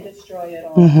they can destroy it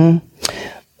all?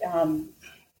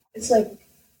 It's like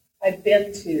I've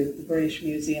been to the British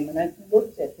Museum and I've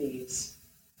looked at these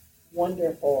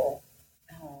wonderful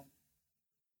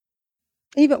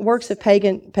Even works of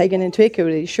pagan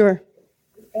antiquity, sure.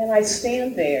 and I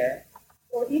stand there,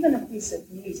 or even a piece of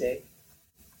music,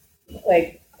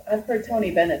 like I've heard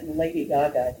Tony Bennett and Lady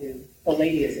Gaga do The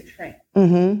Lady is a Tramp.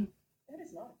 Mm-hmm. That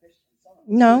is not a Christian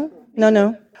song.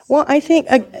 No. Well, I think,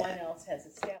 Someone else has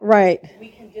established. right, We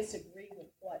can disagree with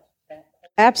what that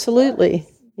absolutely. was.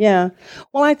 Yeah.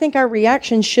 Well, I think our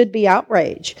reaction should be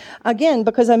outrage. Again,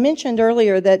 because I mentioned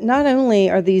earlier that not only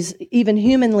are these even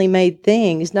humanly made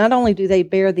things, not only do they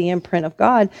bear the imprint of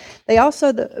God, they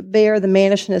also bear the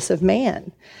mannishness of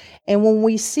man. And when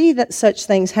we see that such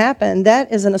things happen,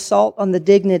 that is an assault on the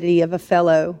dignity of a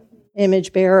fellow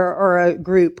image bearer or a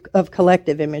group of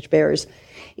collective image bearers,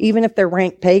 even if they're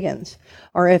ranked pagans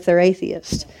or if they're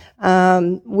atheists.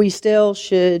 We still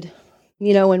should,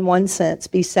 in one sense,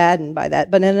 be saddened by that.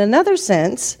 But in another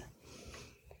sense,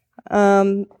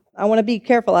 I want to be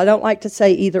careful. I don't like to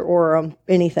say either or on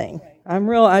anything.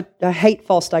 I hate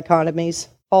false dichotomies,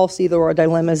 false either or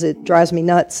dilemmas. It drives me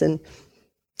nuts, and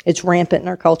it's rampant in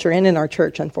our culture and in our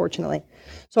church, unfortunately.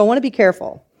 So I want to be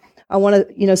careful. I want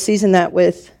to, season that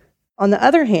with, on the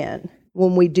other hand,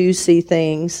 when we do see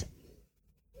things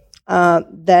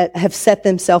that have set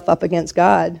themselves up against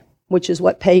God, which is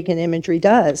what pagan imagery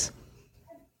does,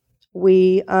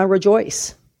 we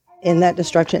rejoice in that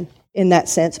destruction in that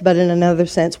sense, but in another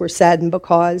sense, we're saddened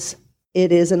because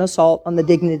it is an assault on the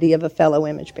dignity of a fellow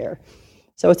image bearer.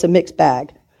 So it's a mixed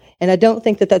bag. And I don't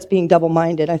think that that's being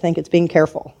double-minded. I think it's being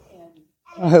careful.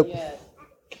 I hope. Yet,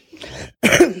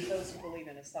 those who believe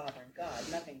in a sovereign God,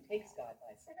 nothing takes God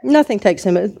by surprise. Nothing takes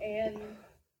him. And I'm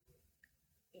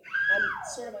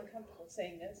sort of uncomfortable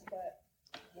saying this, but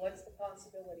what's the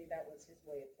possibility that was his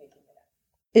way of taking it out?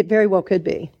 It very well could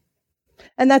be.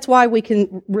 And that's why we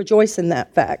can rejoice in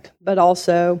that fact. But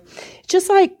also, just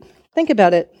like, think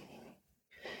about it,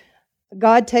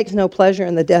 God takes no pleasure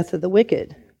in the death of the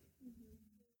wicked.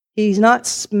 He's not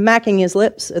smacking his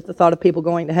lips at the thought of people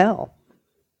going to hell.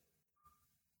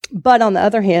 But on the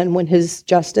other hand, when his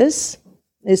justice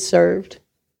is served,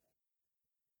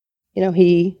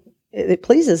 it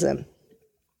pleases him.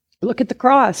 Look at the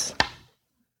cross.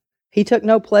 He took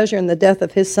no pleasure in the death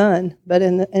of his son, but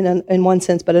in one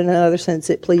sense, but in another sense,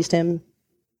 it pleased him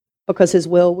because his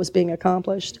will was being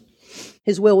accomplished.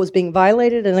 His will was being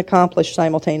violated and accomplished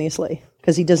simultaneously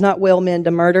because he does not will men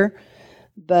to murder,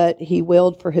 but he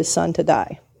willed for his son to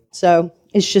die. So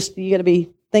it's just, you got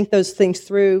to think those things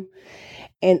through.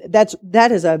 And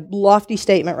that is a lofty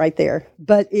statement right there,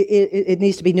 but it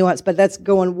needs to be nuanced, but that's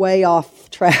going way off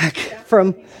track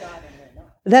from,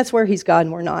 that's where he's God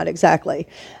and we're not, exactly.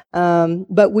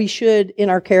 But we should, in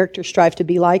our character, strive to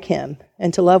be like him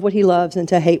and to love what he loves and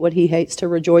to hate what he hates, to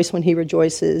rejoice when he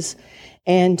rejoices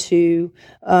and to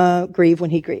grieve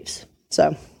when he grieves.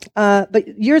 So,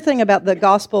 but your thing about the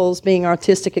Gospels being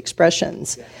artistic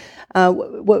expressions,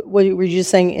 what were you just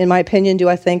saying? In my opinion, do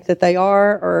I think that they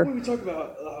are? Or When we talk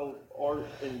about how art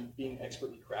and being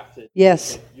expertly crafted,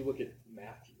 yes, like you look at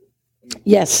Matthew.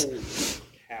 Yes. Holy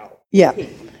cow. Yeah.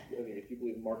 If you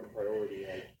believe in Market Priority,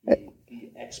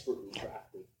 he expertly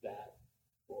crafted that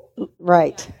book.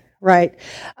 Right.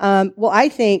 Well, I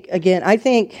think,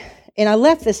 and I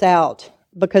left this out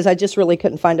because I just really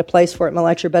couldn't find a place for it in my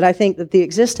lecture, but I think that the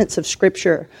existence of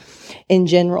Scripture in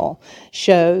general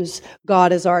shows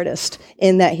God as artist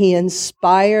in that he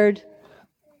inspired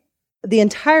the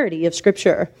entirety of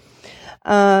Scripture.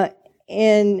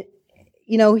 And,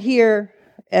 here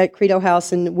at Credo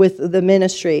House and with the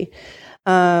ministry,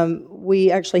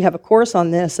 we actually have a course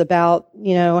on this about,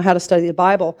 how to study the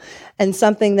Bible. And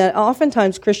something that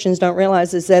oftentimes Christians don't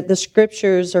realize is that the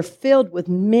Scriptures are filled with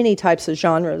many types of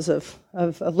genres of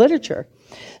literature.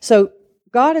 So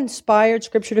God inspired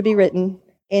Scripture to be written,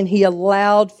 and he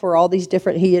allowed for all these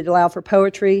he allowed for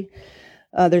poetry.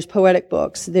 There's poetic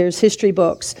books, there's history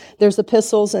books, there's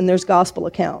epistles, and there's gospel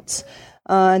accounts.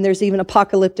 And there's even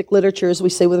apocalyptic literature, as we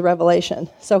see with Revelation.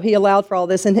 So he allowed for all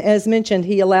this. And as mentioned,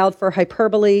 he allowed for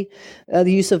hyperbole,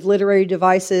 the use of literary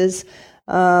devices.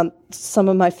 Some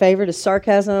of my favorite is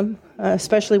sarcasm,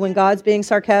 especially when God's being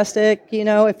sarcastic. You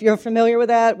know, if you're familiar with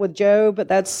that, with Job, but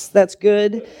that's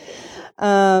good.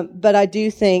 But I do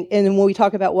think, and when we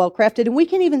talk about well-crafted, and we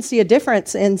can even see a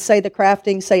difference in, say, the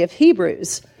crafting, say, of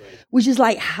Hebrews, which is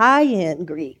like high-end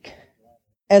Greek,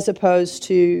 as opposed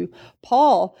to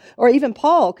Paul, or even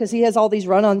Paul, because he has all these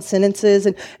run-on sentences,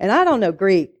 and I don't know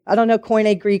Greek. I don't know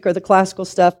Koine Greek or the classical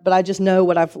stuff, but I just know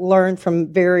what I've learned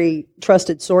from very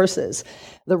trusted sources,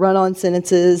 the run-on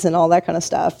sentences and all that kind of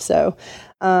stuff. So,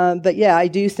 but yeah, I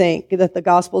do think that the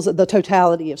Gospels, the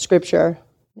totality of Scripture,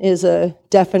 is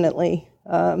definitely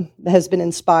has been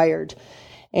inspired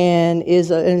and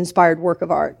is an inspired work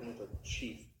of art.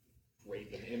 Chief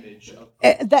graven image of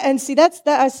And see, that.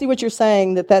 I see what you're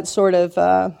saying, that's sort of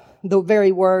the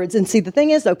very words. And see, the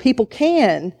thing is, though, people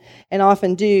can and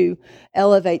often do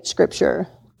elevate Scripture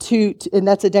and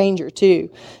that's a danger, too.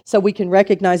 So we can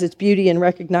recognize its beauty and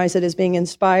recognize it as being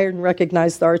inspired and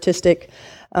recognize the artistic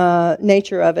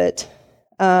nature of it.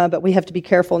 But we have to be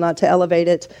careful not to elevate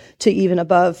it to even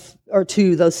above or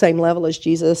to the same level as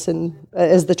Jesus and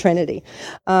as the Trinity.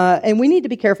 And we need to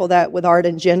be careful that with art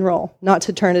in general, not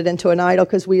to turn it into an idol,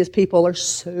 because we as people are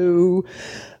so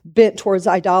bent towards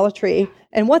idolatry.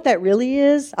 And what that really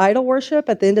is, idol worship,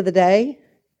 at the end of the day,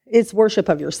 it's worship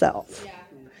of yourself. Yeah.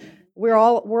 We're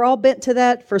all bent to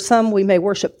that. For some, we may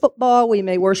worship football, we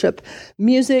may worship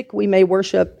music, we may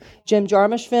worship Jim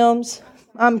Jarmusch films.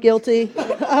 I'm guilty.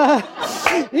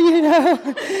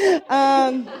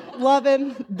 Love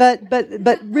him.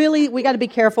 But really, we got to be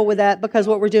careful with that, because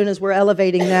what we're doing is we're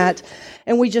elevating that,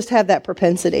 and we just have that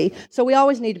propensity. So we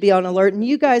always need to be on alert. And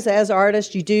you guys, as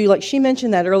artists, you do, like she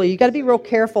mentioned that earlier, you got to be real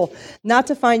careful not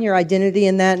to find your identity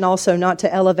in that, and also not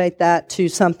to elevate that to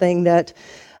something that,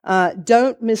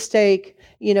 don't mistake,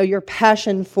 your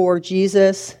passion for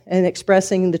Jesus and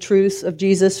expressing the truth of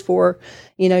Jesus for,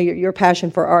 your passion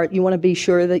for art. You want to be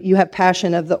sure that you have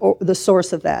passion of the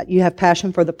source of that. You have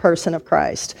passion for the person of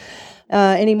Christ.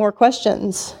 Any more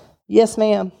questions? Yes,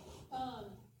 ma'am.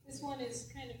 This one is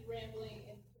kind of rambling,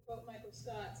 and to quote Michael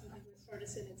Scott, sometimes I start a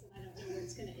sentence and I don't know where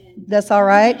it's going to end. That's all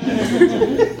right.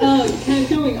 Kind of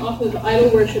going off of idol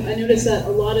worship, I noticed that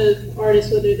a lot of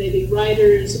artists, whether they be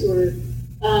writers or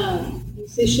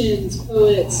musicians,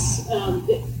 poets,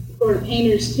 or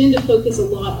painters, tend to focus a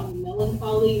lot on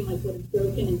melancholy and what is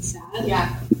broken and sad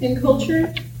in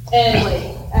culture. And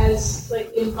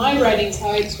in my writings,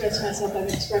 how I express myself, I'm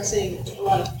expressing a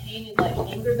lot of pain and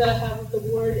anger that I have with the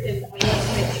Lord, and I want to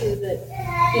make sure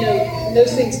that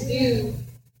those things do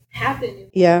happen.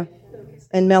 Yeah,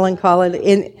 and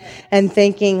melancholy and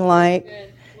thinking Well, I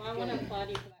want to applaud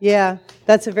you for that. Yeah,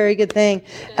 that's a very good thing.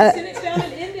 Sentence found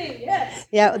an ending, yes.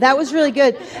 Yeah, that was really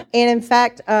good. And in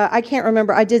fact, I can't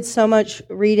remember. I did so much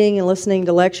reading and listening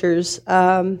to lectures.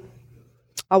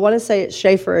 I want to say it's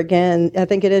Schaeffer again. I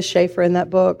think it is Schaeffer in that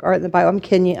book, Art in the Bible. I'm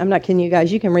not kidding you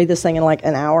guys. You can read this thing in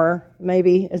an hour,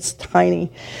 maybe. It's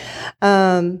tiny.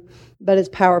 But it's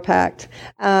power-packed.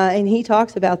 And he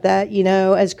talks about that.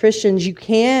 As Christians, you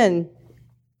can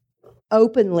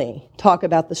openly talk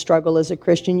about the struggle as a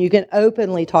Christian. You can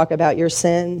openly talk about your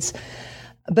sins.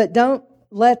 But don't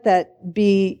let that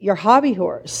be your hobby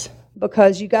horse,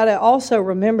 because you got to also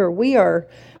remember we are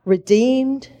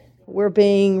redeemed. We're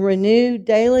being renewed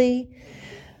daily.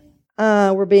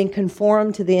 We're being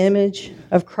conformed to the image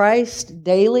of Christ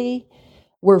daily.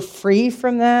 We're free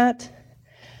from that.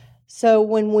 So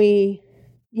when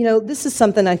this is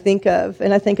something I think of,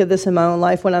 and I think of this in my own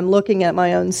life when I'm looking at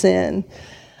my own sin.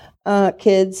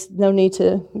 Kids, no need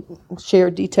to share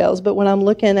details, but when I'm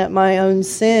looking at my own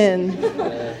sin,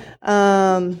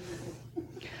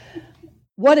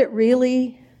 what it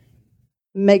really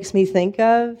makes me think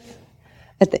of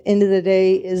at the end of the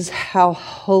day is how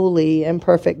holy and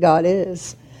perfect God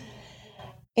is.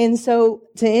 And so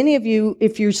to any of you,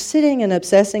 if you're sitting and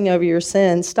obsessing over your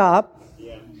sin, stop.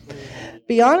 Yeah.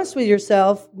 Be honest with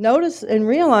yourself. Notice and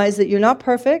realize that you're not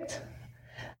perfect.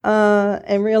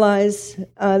 And realize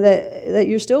that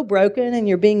you're still broken and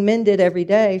you're being mended every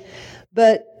day.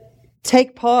 But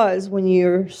take pause when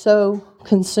you're so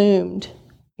consumed,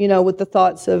 with the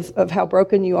thoughts of how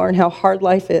broken you are and how hard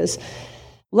life is.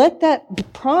 Let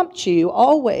that prompt you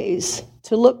always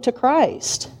to look to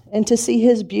Christ and to see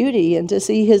His beauty and to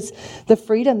see the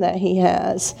freedom that He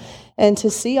has and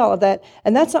to see all of that.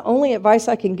 And that's the only advice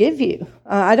I can give you.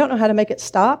 I don't know how to make it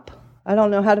stop. I don't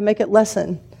know how to make it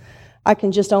lessen. I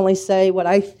can just only say what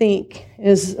I think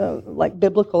is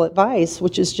biblical advice,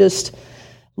 which is just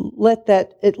let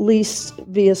that at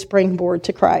least be a springboard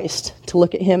to Christ, to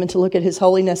look at him and to look at his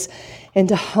holiness and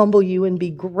to humble you and be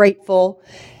grateful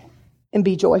and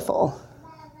be joyful.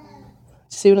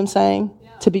 See what I'm saying?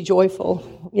 Yeah. To be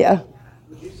joyful. Yeah.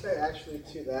 Would you say actually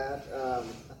to that,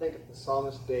 I think of the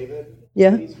psalmist David,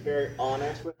 yeah, he's very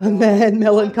honest with God. Man,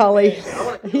 melancholy.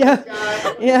 Yeah.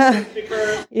 Yeah.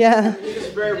 Yeah.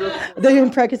 The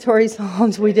imprecatory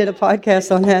Psalms, we did a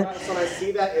podcast on that. So when I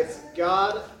see that, it's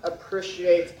God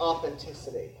appreciates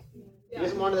authenticity. He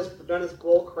doesn't want this done this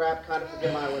bull crap kind of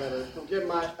forgive my whatever. Forgive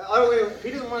my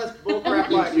he doesn't want this bull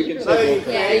crap like you can say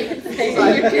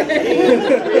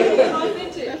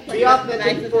be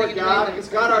authentic before God, because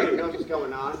God already knows what's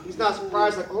going on. He's not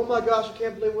surprised like, oh my gosh, I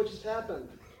can't believe what just happened.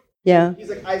 Yeah. He's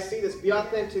like, I see this, be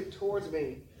authentic towards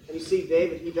me. And you see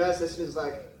David, he does this and he's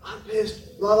like, I'm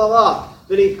pissed, blah blah blah.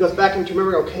 Then he goes back into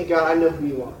remembering, okay God, I know who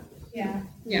you are. Yeah.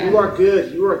 You are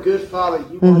good, you are a good father,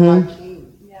 you are my king.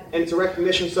 And it's a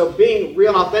recognition. So being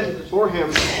real and authentic before him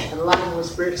and allowing the Holy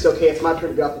Spirit to say, okay, it's my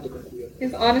turn to be authentic with you.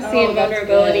 His honesty and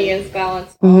vulnerability is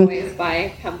balanced always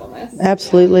by humbleness.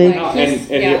 Absolutely.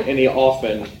 And he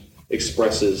often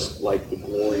expresses like the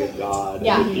glory of God,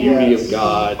 and the beauty of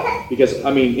God. Because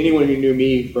I mean, anyone who knew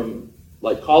me from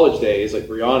like college days, like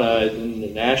Brianna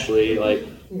and Ashley, like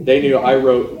they knew I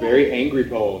wrote very angry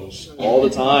poems all the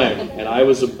time, and I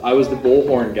was the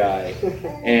bullhorn guy,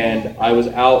 and I was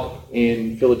out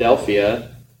in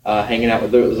Philadelphia hanging out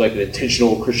with, it was like an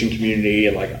intentional Christian community,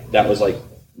 and like that was like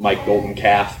my golden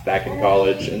calf back in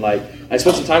college, and like I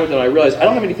spent some time with them, and I realized I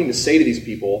don't have anything to say to these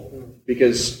people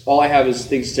because all I have is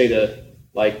things to say to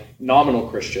like nominal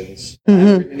Christians,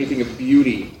 anything of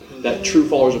beauty that true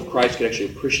followers of Christ could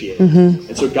actually appreciate.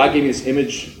 And so God gave me this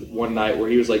image one night where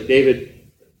he was like, David,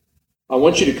 I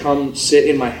want you to come sit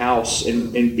in my house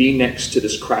and be next to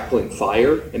this crackling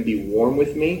fire and be warm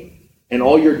with me. And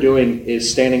all you're doing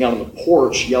is standing out on the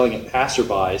porch yelling at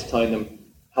passerbys, telling them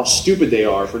how stupid they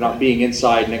are for not being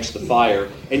inside next to the fire.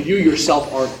 And you yourself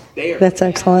aren't there. That's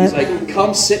excellent. He's like,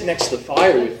 come sit next to the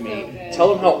fire with me. Tell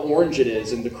them how orange it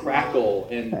is and the crackle.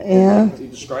 And he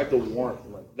described the warmth.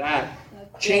 Like that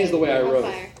changed the way I wrote.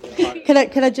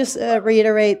 Can I just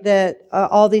reiterate that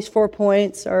all these 4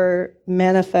 points are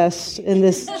manifest in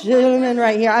this gentleman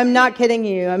right here? I'm not kidding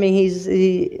you. I mean,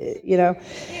 you know.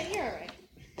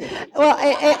 Well,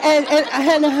 and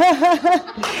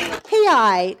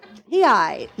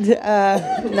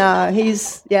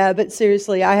but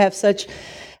seriously, I have such,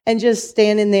 and just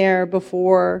standing there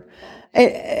before,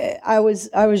 I was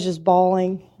just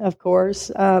bawling, of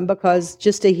course, because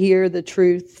just to hear the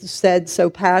truth said so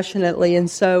passionately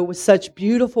and so with such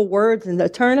beautiful words and the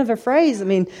turn of a phrase, I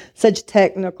mean, such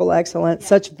technical excellence,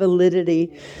 such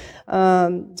validity,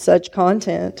 such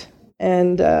content.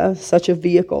 And such a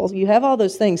vehicle. You have all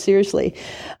those things, seriously.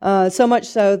 So much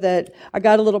so that I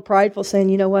got a little prideful saying,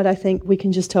 you know what, I think we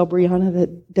can just tell Brianna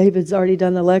that David's already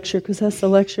done the lecture, because that's the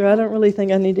lecture. I don't really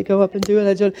think I need to go up and do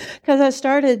it. Because I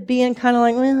started being kind of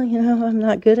like, well, you know, I'm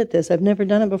not good at this. I've never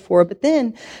done it before. But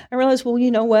then I realized, well,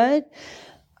 you know what?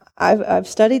 I've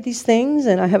studied these things,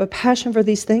 and I have a passion for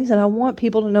these things, and I want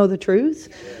people to know the truth.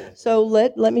 So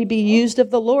let me be used of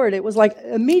the Lord. It was like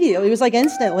immediately, it was like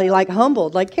instantly, like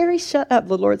humbled, like, Carrie, shut up.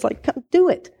 The Lord's like, come do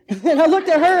it. And I looked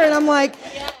at her, and I'm like,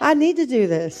 I need to do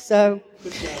this. So,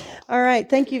 all right,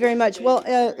 thank you very much. Well,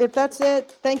 if that's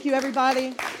it, thank you,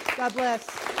 everybody. God bless.